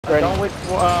Don't wait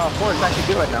for it's actually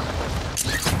good right now.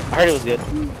 I heard it was good.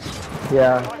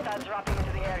 Yeah.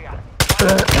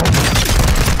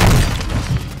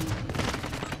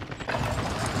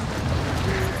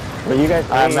 When you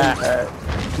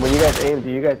guys aim, do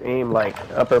you guys aim like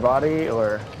upper body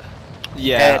or?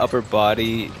 Yeah, Head. upper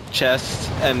body, chest,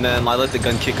 and then I let the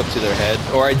gun kick up to their head,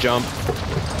 or I jump.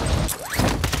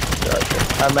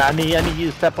 I need you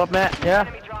to step up, Matt. Yeah.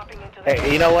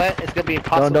 Hey, you know what? It's gonna be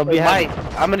impossible. Don't be happy.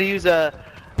 I'm gonna use a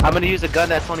gun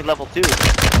that's only level 2.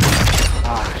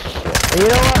 Ah shit. And you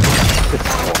know what?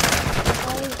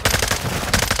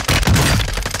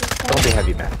 Don't be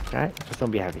heavy, man. All right, just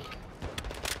don't be heavy.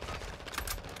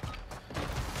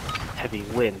 Heavy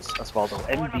wins, Osvaldo.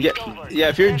 MVP. Yeah,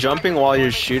 if you're jumping while you're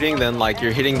shooting, then like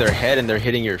you're hitting their head and they're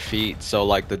hitting your feet, so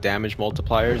like the damage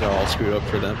multipliers are all screwed up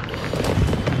for them.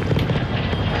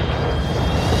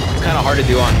 It's kind of hard to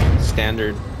do on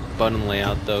standard button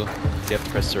layout though. You have to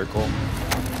press circle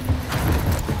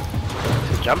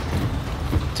To jump?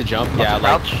 to jump. Yeah,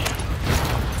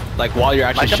 like while you're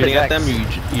actually shooting at them,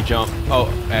 you jump.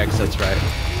 Oh, X, that's right.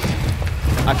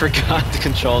 I forgot the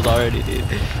controls already, dude.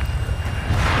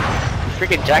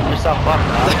 Freaking jack yourself up,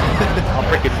 man. All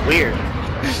freaking weird.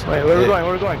 Wait, where are we going? Where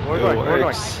are we going? Where are we going? Where are we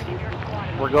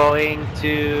going? We're going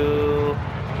to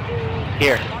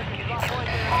here.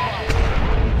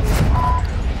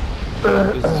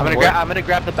 I'm gonna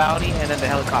grab the bounty and then the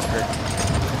helicopter,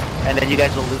 and then you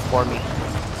guys will loot for me.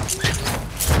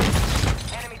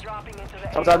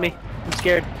 Someone's on me. I'm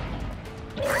scared.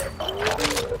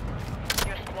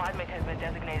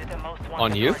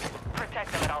 On you?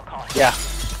 Yeah.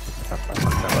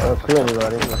 Clearly,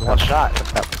 buddy. One shot.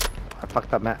 I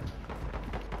fucked up, Matt.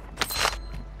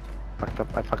 I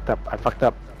fucked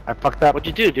up. What'd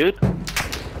you do, dude?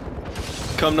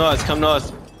 Come to us, come to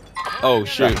us. Oh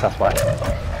shoot. That's why.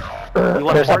 You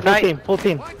want Fortnite? Full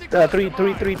team.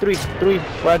 3.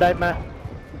 Where I died, Matt.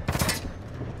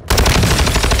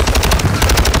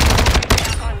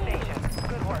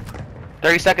 Good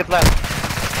 30 seconds left.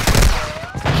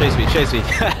 Chase me, chase me.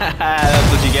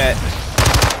 That's what you get.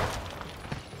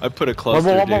 I put a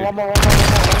cluster, One more.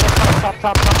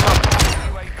 Top.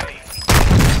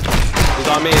 He's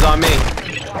on me, he's on me.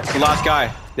 The last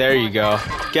guy. There you go.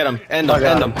 Get him. End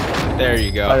him. There you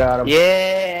I go. got him.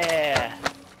 Yeah.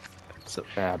 So,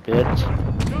 Yeah, bitch.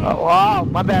 Oh, wow,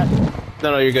 my bad.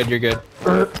 no, you're good, you're good.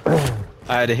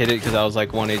 I had to hit it because I was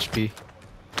like 1 HP.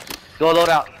 Go load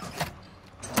out.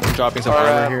 I'm dropping some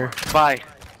armor here. Buy.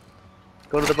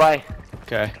 Go to the buy.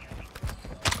 Okay.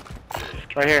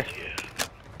 Right here.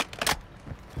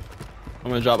 I'm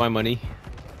gonna drop my money.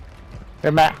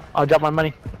 Here, Matt. I'll drop my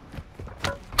money.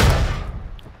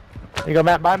 Here you go,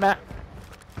 Matt. Bye, Matt.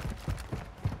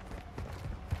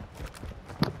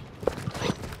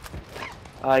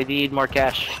 I need more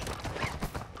cash.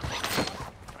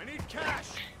 I need cash.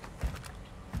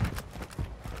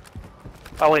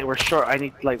 Oh wait, we're short. I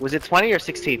need was it 20 or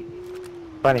 16?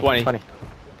 20. We gotta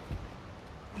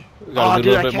Oh loot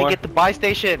dude, a I little bit can't more. get the buy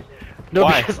station. No,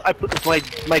 Why? because I put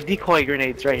my decoy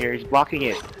grenades right here. He's blocking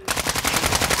it.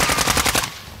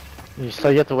 So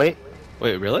you have to wait?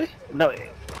 Wait, really? No,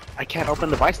 I can't open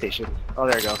the buy station. Oh,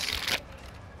 there it goes.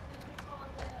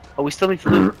 Oh, we still need to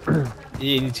loot.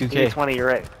 You need We 2K. need 20. You're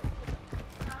right.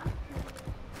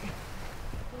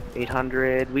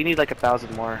 800. We need like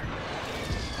 1,000 more.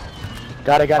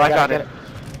 Got it. I got it.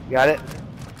 You got it?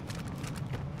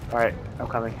 Alright, I'm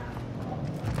coming.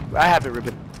 I have it,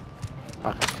 Ruben.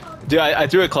 Dude, I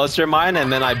threw a cluster mine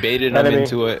and then I baited him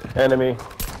into it. Enemy.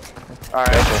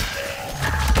 Alright.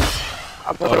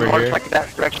 I'll go Over to march here. like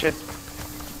that direction.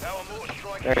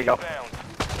 There you go.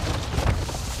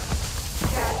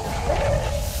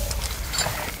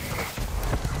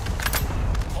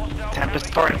 Tempest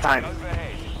story time.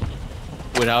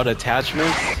 Without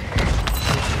attachments?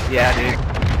 Yeah, dude.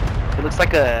 It looks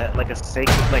like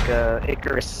a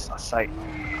Icarus site.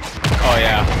 Oh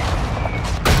yeah.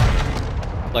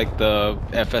 Like the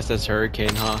FSS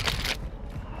Hurricane, huh?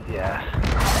 Yeah. I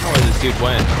don't know where this dude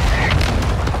went.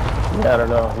 Yeah, I don't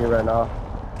know. He ran off.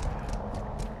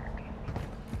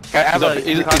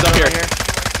 He's up here.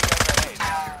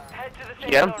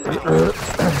 Get him?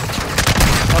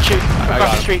 I'll shoot. I Across got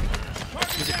the him. street.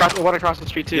 There's one across the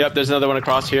street too. Yep, there's another one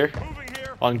across here.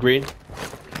 On green.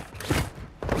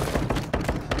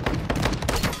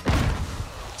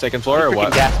 Second floor or He freaking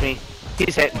what? gassed me.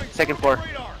 He's hit. Second floor.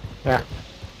 Yeah.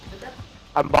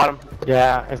 I'm bottom.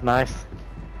 Yeah, it's nice.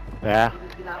 Yeah.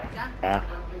 Yeah.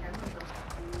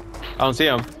 I don't see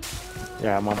him.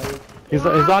 Yeah, I'm on. He's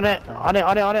on it. On it.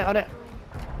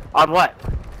 On what?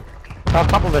 On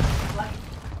top of it.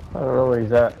 I don't know where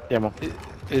he's at. Yeah, Mom.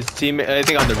 His teammate, I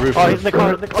think on the roof. Oh, he's in the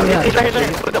car. Yeah, he's right here.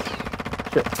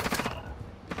 Shit.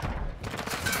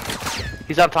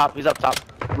 He's up top. He's up top.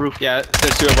 Roof. Yeah,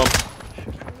 there's 2 of them.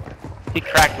 He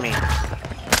cracked me. I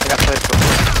got played for.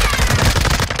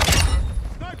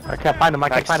 I can't find him. I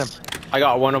can't find him. I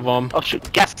got 1 of them. Oh shoot!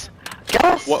 Guess.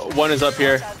 Guess. One is up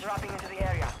here.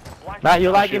 Matt, you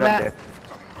lagging, Matt?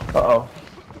 Uh-oh.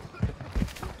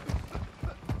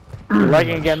 You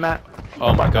lagging again, Matt?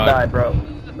 Oh my god. Die, bro.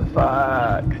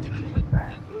 Fuck.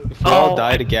 If we all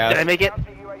die to gas. Did I make it?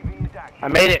 I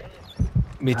made it.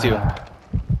 Me too.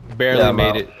 Barely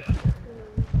made it.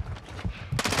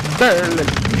 Barely.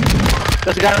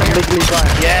 There's a guy on legally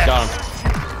blind. Yeah. Got him.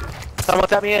 Someone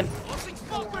tap me in.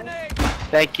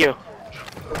 Thank you.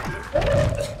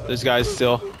 There's guys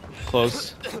still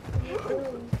close.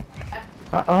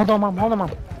 Hold on, Mom. Hold on,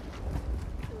 Mom.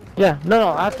 Yeah. No.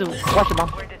 I have to watch it,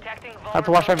 Mom. I have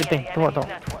to watch everything. Don't.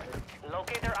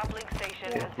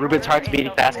 Ruben's heart's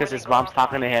beating fast because his mom's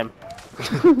talking to him.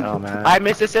 Oh man. I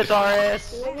miss it,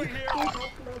 Doris.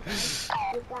 Say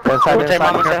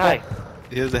Mom said hi.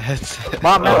 He has a headset.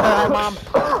 Mom, say hi, Mom.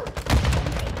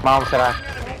 Mom said hi.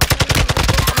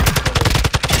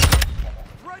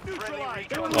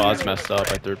 Oh, that's messed up.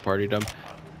 I third-partied him.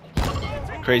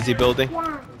 Crazy building.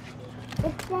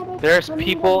 There's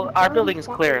people. Our building is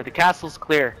clear. The castle's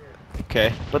clear.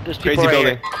 Okay. But there's people Crazy right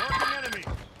building. here.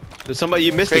 There's somebody.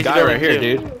 You missed Crazy a guy right here,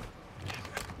 building, dude.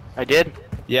 I did?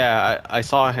 Yeah, I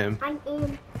saw him.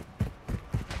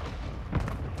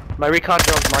 My recon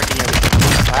drone's marking everything.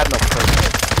 I have no person.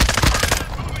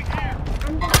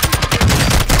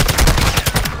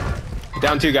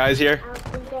 Down 2 guys here.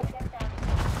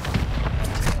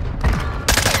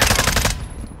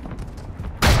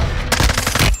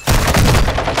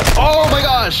 Oh my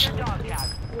gosh!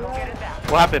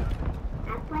 What happened?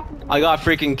 I got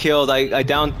freaking killed. I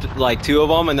downed like 2 of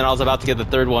them, and then I was about to get the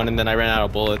 3rd one, and then I ran out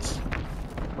of bullets.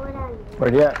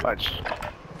 Where'd you at? Bunch.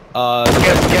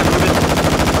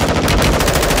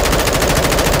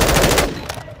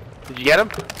 Did you get him?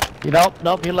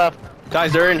 Nope, he left.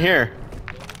 Guys, they're in here.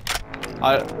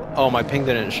 Oh, my ping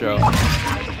didn't show.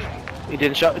 He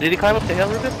didn't show. Did he climb up the hill,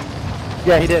 Ruben?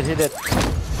 Yeah, he did.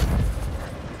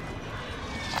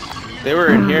 They were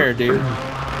in here, dude.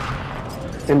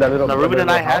 In that little. No, Ruben and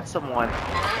I had someone.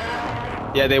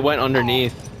 Yeah, they went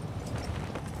underneath.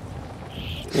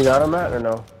 You got him, Matt, or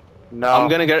no? No. I'm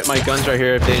gonna get my guns right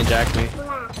here if they didn't jack me.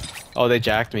 Oh, they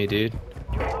jacked me, dude.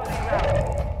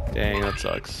 Dang, that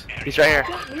sucks. He's right here.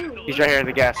 He's right here in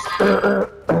the gas.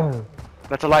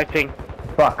 That's a live ping.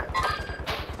 Fuck.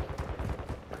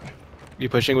 You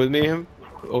pushing with me, him?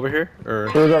 Over here? Or?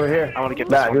 He was over here. I want to get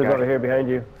this Matt, one he was guy. over here behind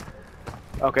you.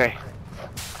 Okay.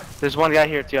 There's one guy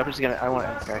here too. I'm just gonna. I want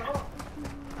this guy.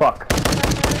 Fuck.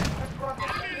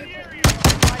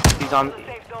 He's on.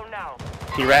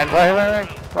 He ran. Right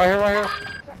here.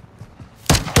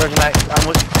 George and I'm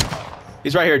with.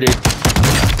 He's right here, dude.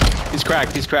 He's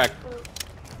cracked.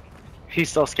 He's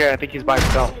so scared. I think he's by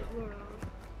himself.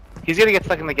 He's gonna get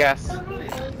stuck in the gas.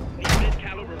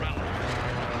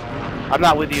 I'm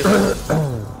not with you.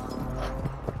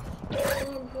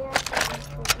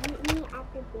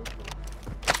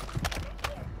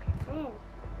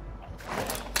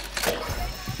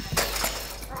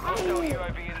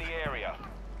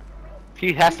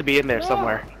 He has to be in there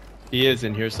somewhere. He is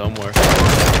in here somewhere.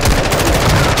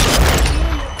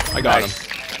 I got him.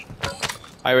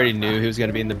 I already knew he was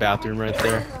gonna be in the bathroom right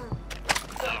there.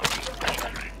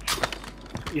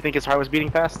 You think his heart was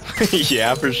beating fast?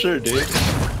 Yeah, for sure, dude.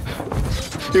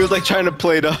 He was like trying to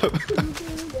play it up.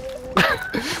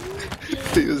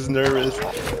 He was nervous.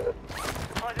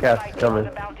 Gas coming.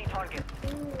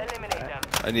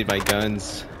 I need my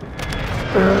guns.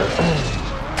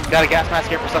 Got a gas mask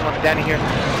here for someone. Danny here.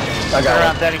 I got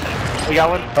around, Danny. We got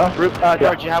one? Huh?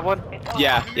 George, you have one?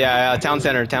 Yeah, town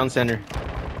center.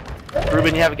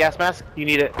 Ruben, you have a gas mask? You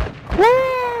need it.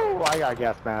 Woo! I got a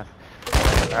gas mask.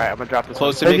 Alright, I'm gonna drop this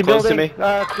Close one. to me, close to me.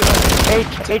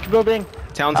 H building.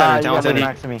 Town center. Town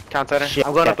center. Shit.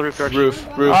 I'm going up the roof, George. Roof.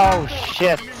 Oh,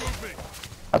 shit.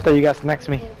 I thought you guys next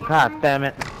to me. God damn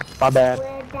it. My bad.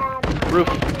 Roof.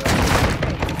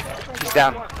 He's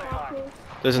down.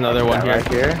 There's another one here. Right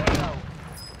here.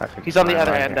 He's on the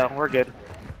other end, though. We're good.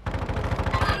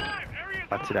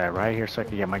 Let's do that right here so I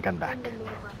can get my gun back.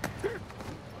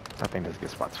 I think this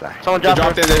gets spots back. Someone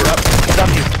dropped it. He's on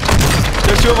you.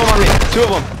 There's 2 of them on me. 2 of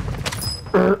them.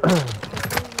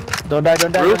 Don't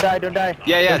die.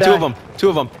 Yeah, Don't 2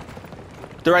 of them.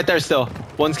 They're right there still.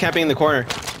 One's camping in the corner.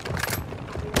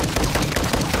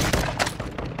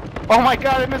 Oh my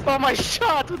god, I missed all my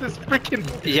shots with this freaking.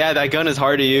 Yeah, that gun is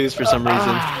hard to use for some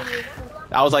reason.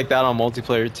 I was like that on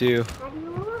multiplayer too.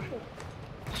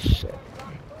 Shit.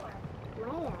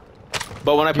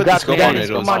 But when I put the scope on it,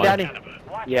 it was Come on, fine. Daddy.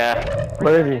 Yeah.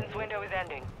 Where is he?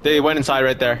 They went inside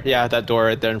right there. Yeah, that door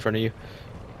right there in front of you.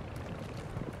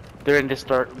 They're in this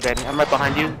door, Danny. I'm right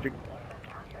behind you.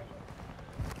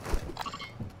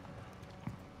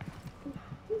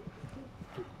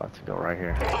 About to go right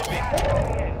here.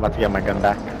 About to get my gun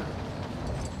back.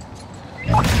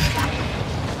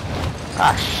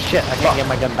 Ah, shit. I can't get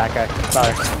my gun back.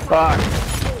 Sorry. Fuck.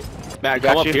 Matt,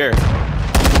 come up you. here. Okay,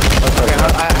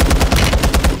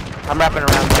 I'm wrapping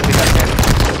around. Maybe that's it.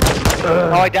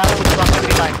 Oh, I downed him with the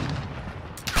proximity mine.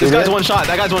 This guy's one shot.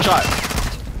 That guy's one shot.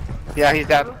 Yeah, he's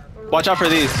down. Watch out for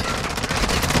these.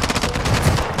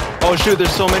 Oh shoot,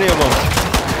 there's so many of them.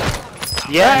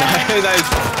 Yeah. Nice.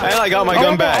 And I got my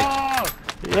gun back.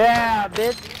 Yeah,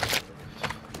 bitch.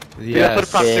 Yes. I put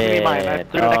a proximity mine. I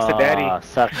threw it next to Daddy. Yeah,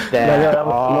 Sucks that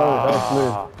was smooth. That was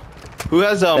smooth. Who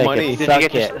has money? Did you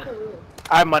get it?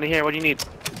 I have money here. What do you need?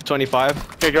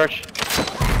 25. Here, George.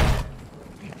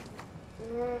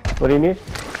 What do you need?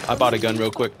 I bought a gun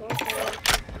real quick.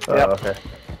 Oh, Yep. okay.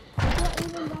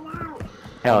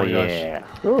 Hell Oh my gosh. yeah.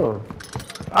 Ooh.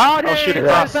 Oh, shoot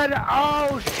across.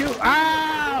 Oh, shoot.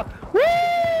 Ah! Woo!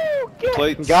 Get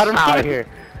Plates. Got him out of here.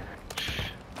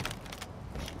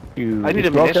 you. I need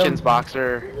a Smoke him? munitions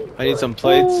boxer. I need some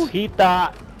plates. Ooh, he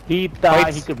thought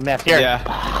Plates? he could mess Here. Yeah.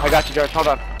 I got you, George. Hold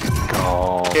on.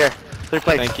 Oh. Here. 3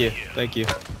 plates. Thank you. Thank you.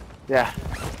 Yeah.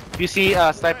 If you see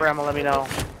sniper ammo, let me know.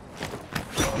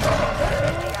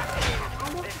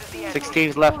 6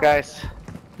 teams left, guys.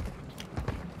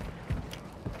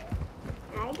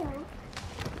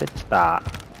 It's that.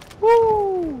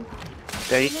 Woo!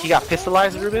 Yeah, he got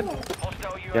pistolized, Ruben?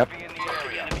 Yep.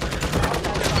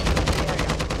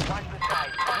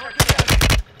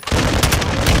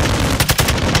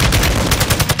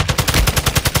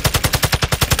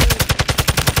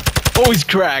 Oh, he's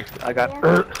cracked. I got.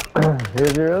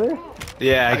 Is he really?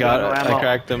 Yeah, I got no it. I ammo.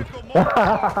 cracked him.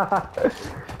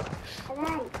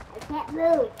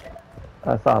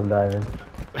 I saw him diving.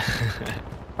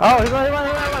 Oh, he's running.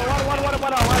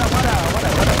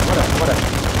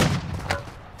 What?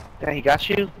 Yeah, he got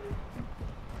you.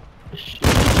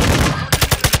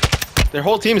 Their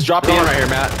whole team's dropping in right here,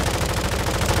 Matt.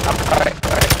 Alright.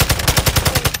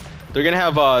 They're gonna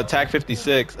have TAC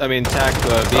 56. I mean TAC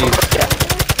Bs. Yeah.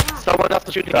 Someone else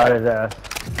to shoot Got again. his ass.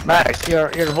 Max, Your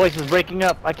voice is breaking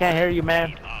up. I can't hear you,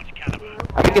 man.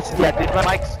 I think it's yeah. Dude,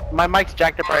 my mic's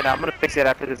jacked up right now. I'm gonna fix it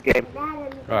after this game.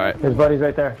 Alright. His buddy's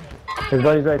right there. His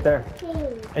buddy's right there.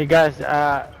 Hey guys,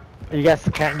 you guys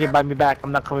can't get by me back.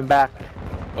 I'm not coming back.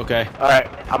 Okay. All right,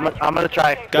 I'm gonna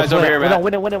try. Guys Just over win here, it. Matt.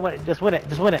 Win it. Just win it.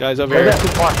 Guys over Right here. there, 2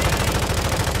 points.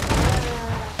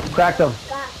 Cracked him.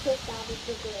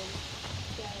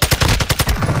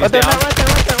 He's down. Right there.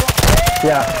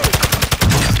 Yeah.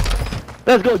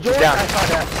 Let's go, George. Down. I saw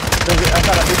that. I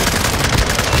saw that.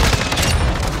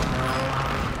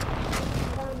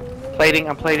 Plating.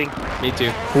 I'm plating. Me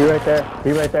too. He right there.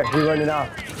 He's running off.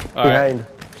 Alright. Behind.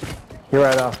 He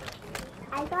ran off.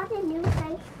 I got a new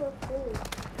size for food.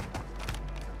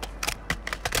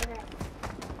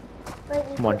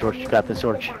 Come on, George. You got this,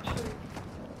 George.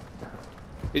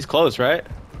 He's close, right?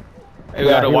 Hey, we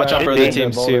Yeah, gotta he watch ran out for off. other He's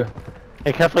teams in too.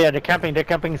 Hey, careful, yeah, they're camping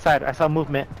inside. I saw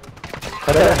movement.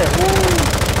 Right there.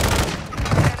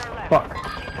 Fuck.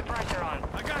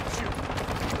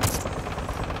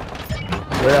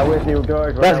 We're not with you,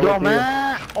 George. We're Let's not go, with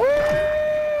man.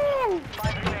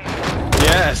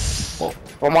 Yes.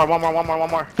 One more.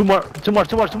 Two more. Two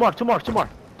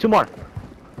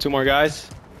more guys.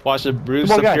 Watch the Bruce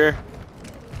Two more up guys. here.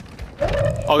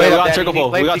 Okay, Wait we up, got Daddy. circle pull.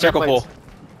 We Plates, got you got circle pull. plates.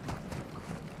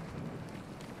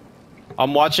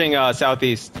 I'm watching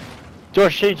southeast.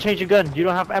 George, change your gun. You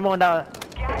don't have ammo now.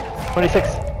 26.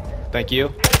 Thank you.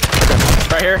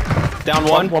 Right here. Down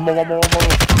one. One more.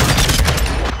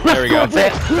 There we go.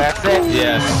 That's it.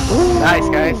 Yes. Nice,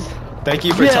 guys. Thank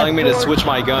you for Yeah, telling me to George. switch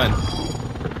my gun.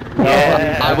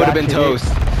 Yeah. I would have been got you. toast.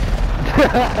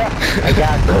 I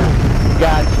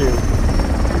got you.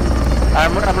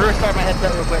 I'm gonna restart my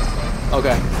headset real quick.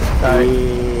 Okay. Sorry.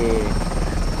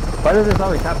 Why does this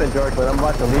always happen, George, when I'm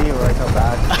about to leave or I come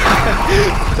back?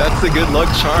 That's the good luck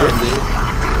charm, dude.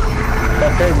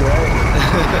 That's crazy, right?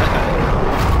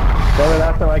 Well, the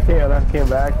last time I came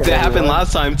back. That happened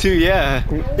last time too, yeah.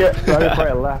 Yeah, right before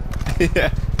I left. Yeah.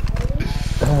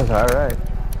 Alright.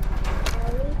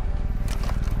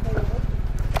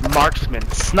 Marksman,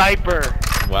 sniper.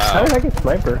 How Wow. did I get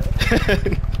sniper?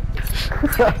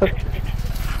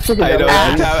 I know,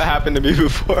 that happened to me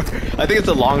before. I think it's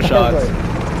a long shot.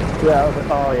 Yeah, I was like,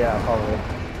 oh yeah, probably.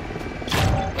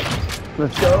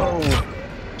 Let's go.